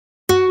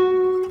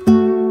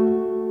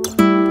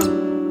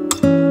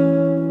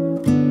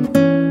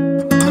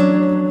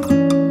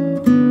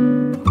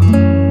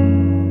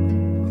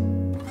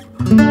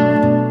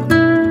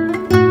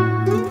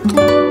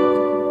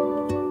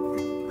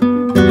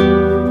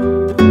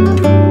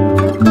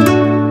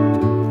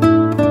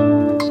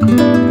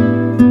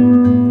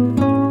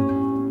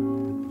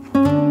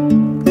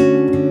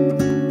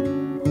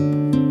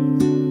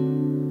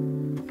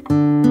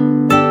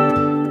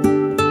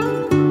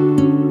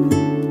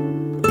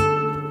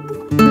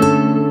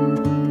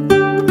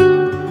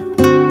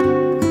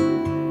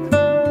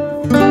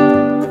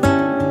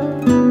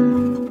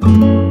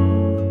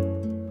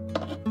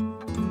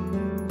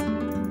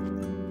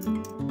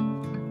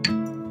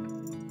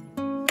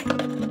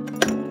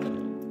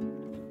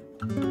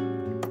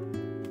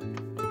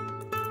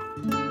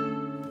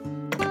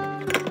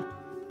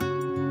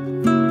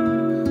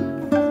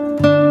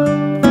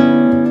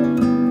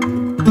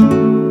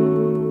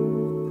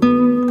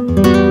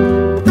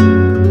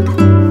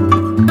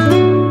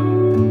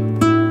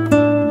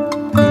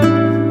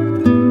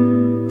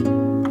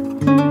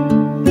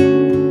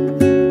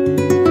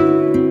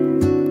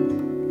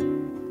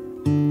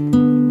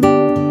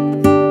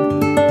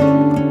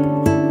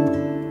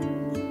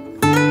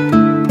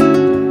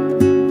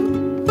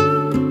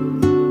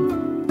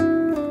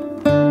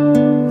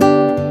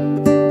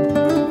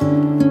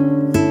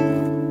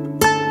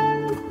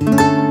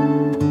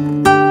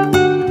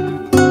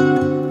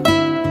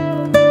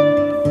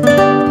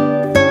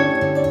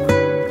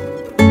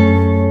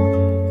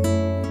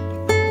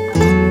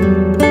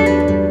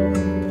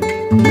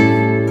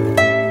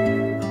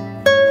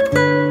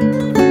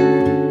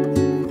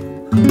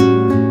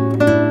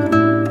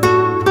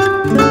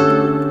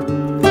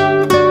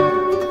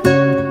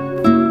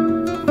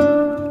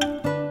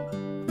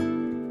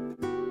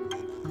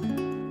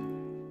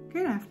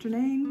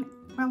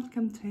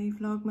to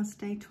Vlogmas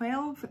Day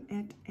 12.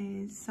 It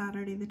is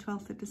Saturday the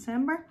 12th of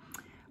December.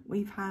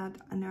 We've had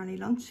an early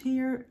lunch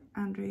here.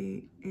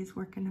 Andrew is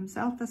working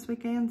himself this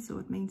weekend, so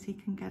it means he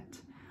can get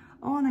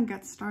on and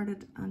get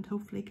started and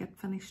hopefully get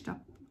finished up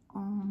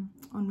on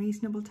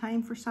reasonable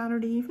time for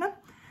Saturday evening.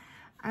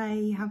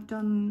 I have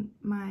done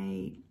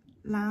my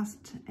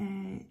last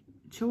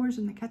chores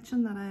in the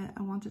kitchen that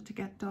I wanted to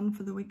get done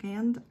for the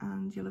weekend,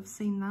 and you'll have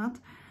seen that.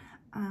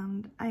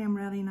 And I am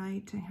ready now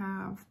to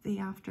have the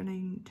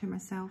afternoon to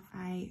myself.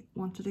 I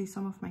want to do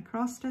some of my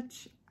cross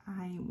stitch.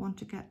 I want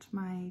to get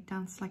my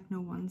Dance Like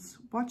No One's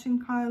watching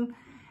cowl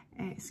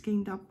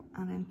skeined up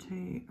and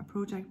into a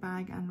project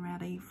bag and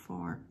ready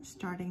for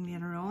starting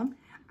later on.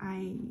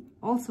 I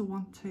also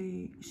want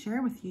to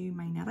share with you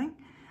my knitting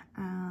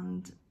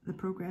and the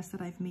progress that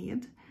I've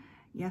made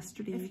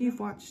yesterday. If you've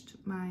watched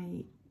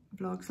my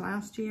vlogs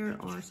last year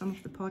or some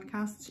of the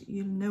podcasts,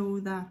 you'll know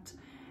that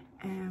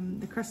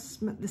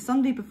the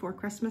Sunday before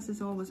Christmas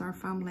is always our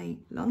family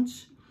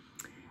lunch.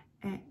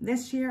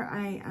 This year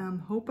I am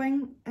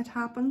hoping it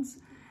happens.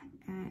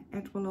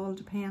 It will all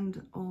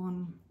depend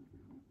on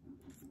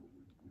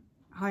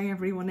how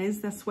everyone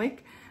is this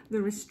week.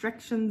 The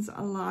restrictions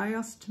allow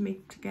us to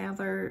meet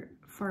together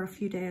for a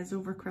few days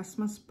over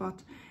Christmas,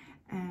 but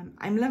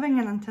I'm living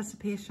in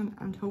anticipation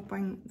and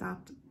hoping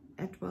that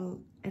it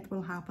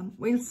will happen.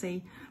 We'll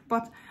see,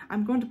 but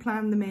I'm going to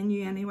plan the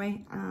menu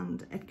anyway,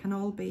 and it can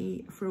all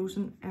be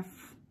frozen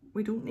if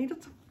we don't need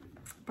it,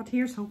 but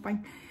here's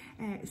hoping.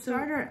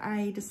 Starter,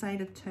 I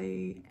decided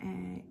to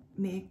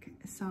make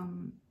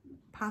some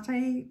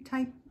pate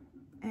type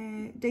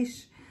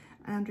dish.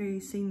 Andrew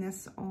seen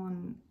this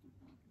on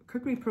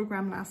cookery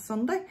program last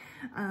Sunday,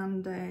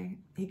 and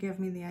he gave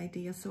me the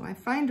idea, so I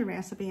found a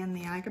recipe in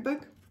the Aga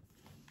book.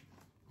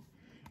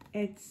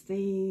 It's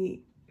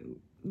the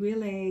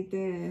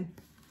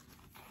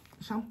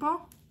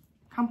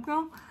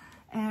Campo,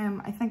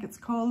 I think it's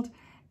called.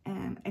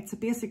 It's a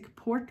basic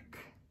pork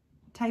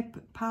type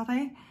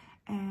pate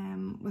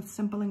with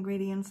simple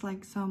ingredients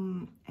like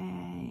some,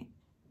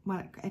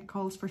 well, it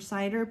calls for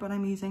cider, but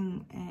I'm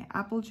using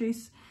apple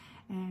juice,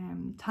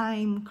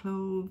 thyme,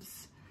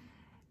 cloves,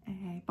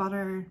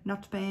 butter,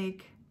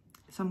 nutmeg,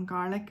 some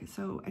garlic.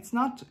 So it's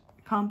not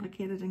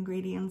complicated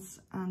ingredients,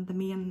 and the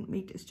main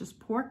meat is just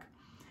pork.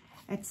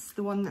 It's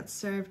the one that's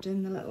served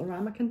in the little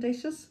ramekin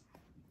dishes.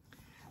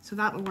 So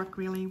that'll work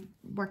really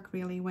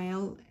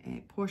well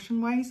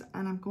portion wise,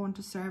 and I'm going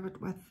to serve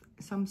it with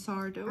some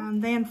sourdough.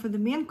 And then for the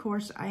main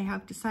course, I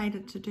have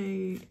decided to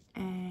do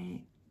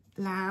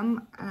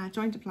lamb,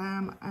 jointed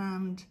lamb,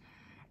 and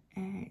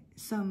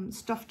some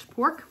stuffed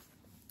pork.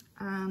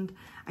 And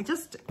I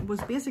just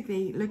was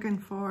basically looking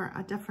for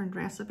a different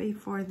recipe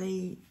for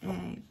the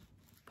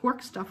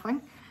pork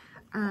stuffing,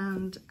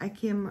 and I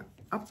came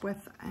up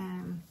with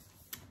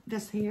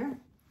this here.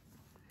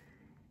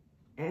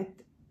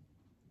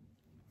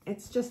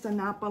 It's just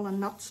an apple and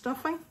nut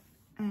stuffing.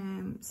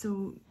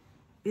 So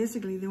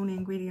basically the only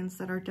ingredients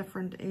that are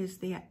different is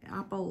the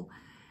apple,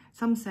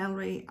 some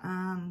celery,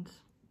 and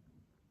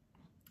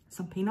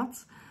some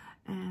peanuts.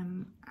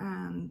 And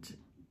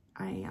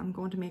I am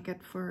going to make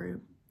it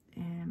for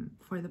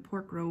the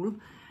pork roll,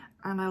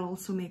 and I'll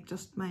also make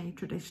just my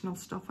traditional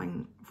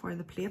stuffing for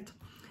the plate.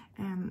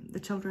 The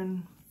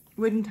children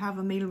wouldn't have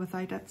a meal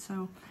without it,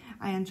 so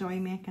I enjoy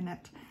making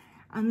it.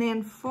 And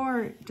then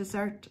for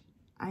dessert,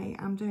 I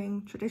am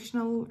doing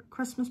traditional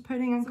Christmas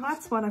pudding, and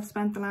that's what I've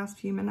spent the last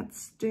few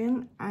minutes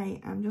doing.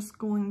 I am just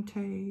going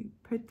to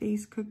put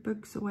these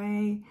cookbooks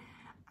away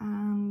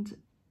and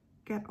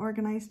get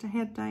organised to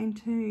head down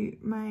to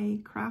my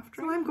craft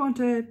room. So I'm going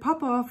to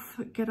pop off,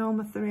 get on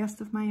with the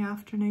rest of my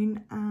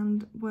afternoon,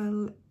 and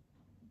we'll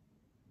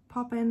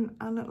pop in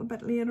a little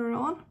bit later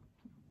on.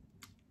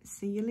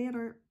 See you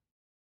later.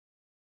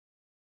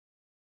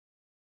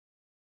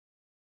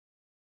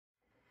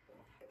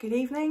 Good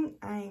evening.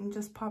 I'm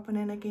just popping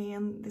in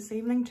again this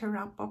evening to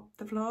wrap up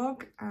the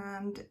vlog,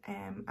 and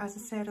as I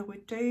said I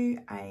would do,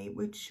 I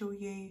would show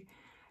you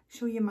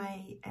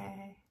my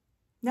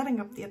knitting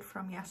update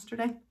from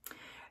yesterday.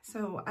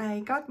 So I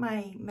got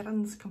my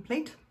mittens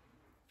complete.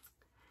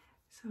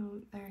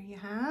 So there you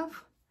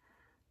have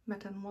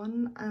mitten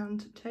 1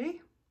 and 2.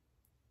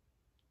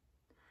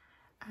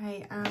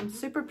 I am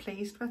super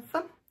pleased with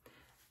them.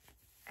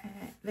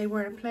 They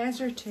were a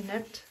pleasure to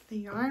knit. The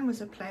yarn was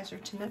a pleasure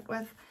to knit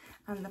with,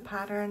 and the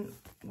pattern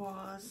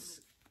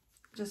was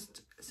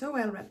just so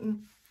well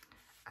written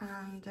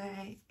and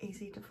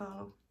easy to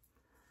follow.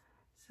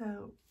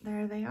 So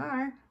there they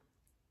are,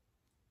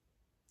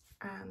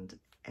 and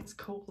it's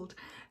cold,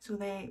 so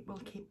they will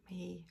keep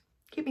me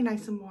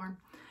nice and warm.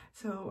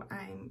 So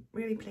I'm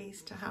really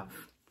pleased to have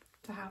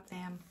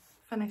them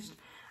finished,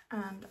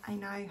 and I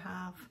now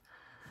have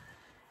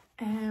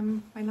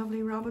my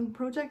lovely Robin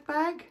project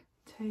bag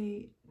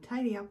to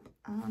tidy up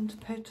and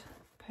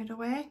put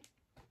away.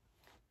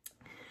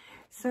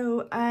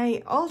 So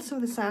I also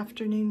this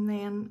afternoon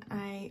then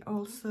I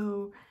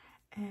also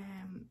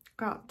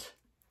got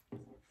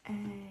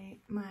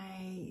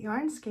my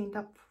yarn skeined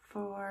up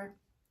for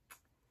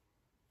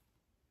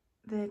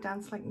the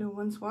Dance Like No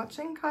One's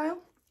Watching cowl.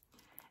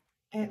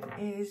 It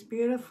is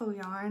beautiful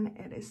yarn.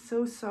 It is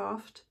so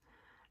soft,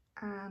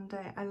 and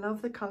I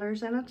love the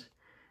colours in it.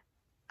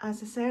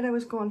 As I said, I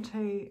was going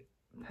to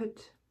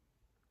put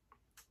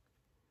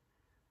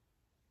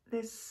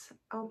this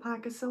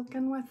alpaca silk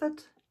in with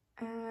it.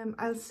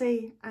 I'll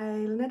see.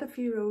 I'll knit a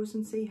few rows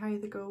and see how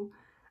they go,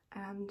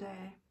 and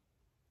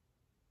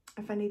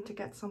if I need to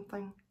get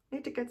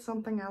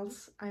something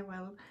else, I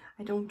will.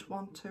 I don't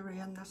want to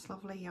ruin this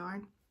lovely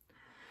yarn.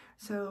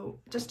 So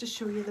just to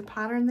show you the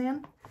pattern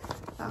then,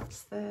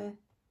 that's the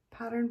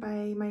pattern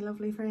by my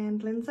lovely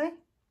friend Lindsay,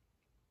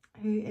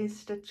 who is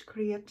Stitch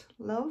Create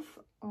Love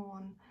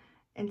on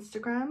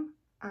Instagram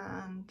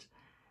and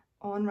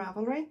on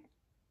Ravelry.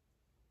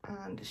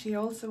 And she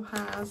also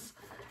has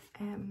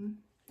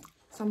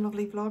some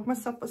lovely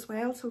Vlogmas up as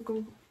well, so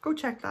go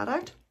check that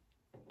out.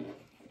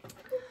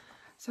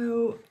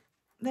 So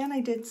then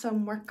I did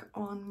some work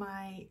on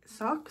my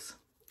socks.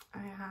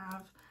 I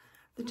have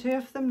the two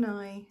of them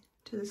now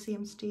to the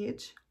same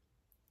stage.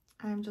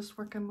 I'm just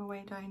working my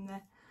way down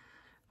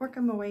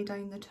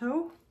the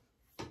toe.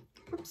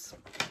 Oops.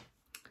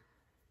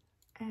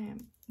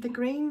 The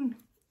green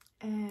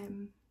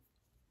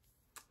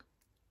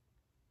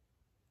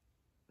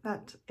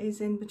that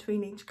is in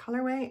between each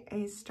colourway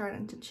is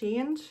starting to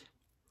change,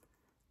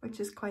 which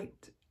is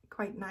quite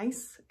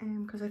nice,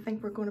 because I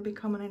think we're going to be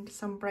coming into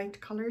some bright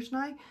colours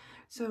now,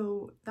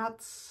 so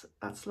that's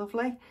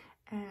lovely.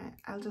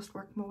 I'll just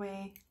work my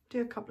way,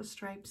 do a couple of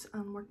stripes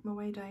and work my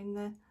way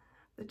down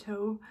the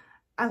toe.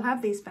 I'll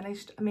have these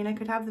finished. I mean, I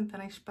could have them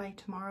finished by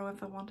tomorrow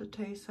if I wanted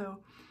to, so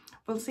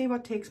we'll see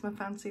what takes my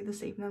fancy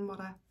this evening, what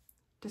I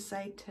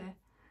decide to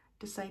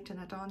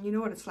knit on. You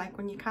know what it's like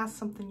when you cast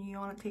something new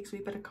on, it takes a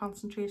wee bit of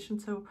concentration,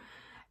 so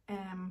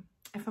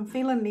if I'm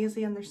feeling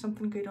lazy and there's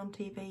something good on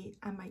TV,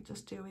 I might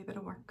just do a wee bit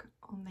of work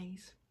on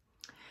these.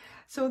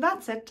 So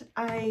that's it.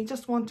 I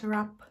just want to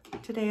wrap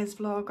today's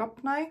vlog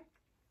up now.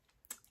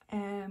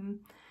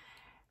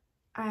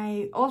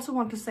 I also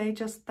want to say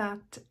just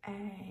that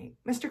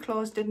Mr.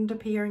 Claus didn't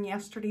appear in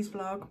yesterday's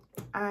vlog.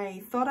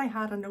 I thought I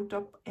had a note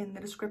up in the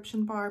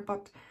description bar,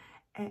 but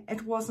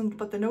it wasn't,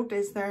 but the note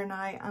is there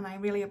now, and I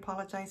really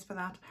apologise for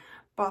that.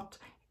 But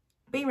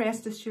be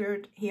rest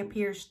assured, he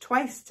appears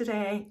twice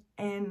today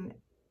in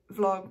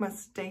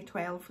Vlogmas Day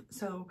 12,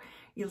 so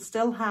you'll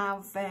still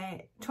have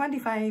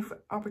 25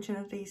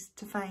 opportunities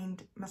to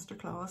find Mr.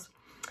 Claus.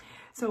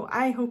 So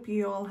I hope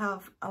you all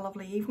have a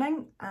lovely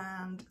evening,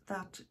 and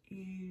that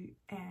you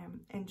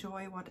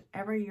enjoy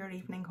whatever your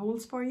evening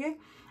holds for you.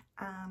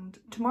 And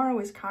tomorrow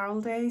is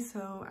Carol Day,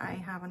 so I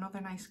have another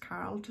nice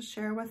carol to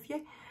share with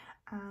you.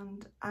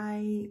 And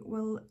I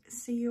will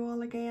see you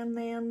all again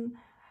then.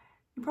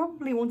 You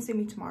probably won't see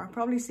me tomorrow,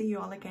 probably see you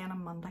all again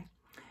on Monday.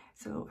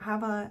 So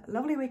have a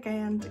lovely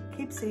weekend,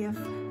 keep safe,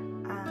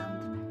 and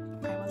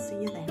I will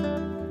see you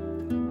then.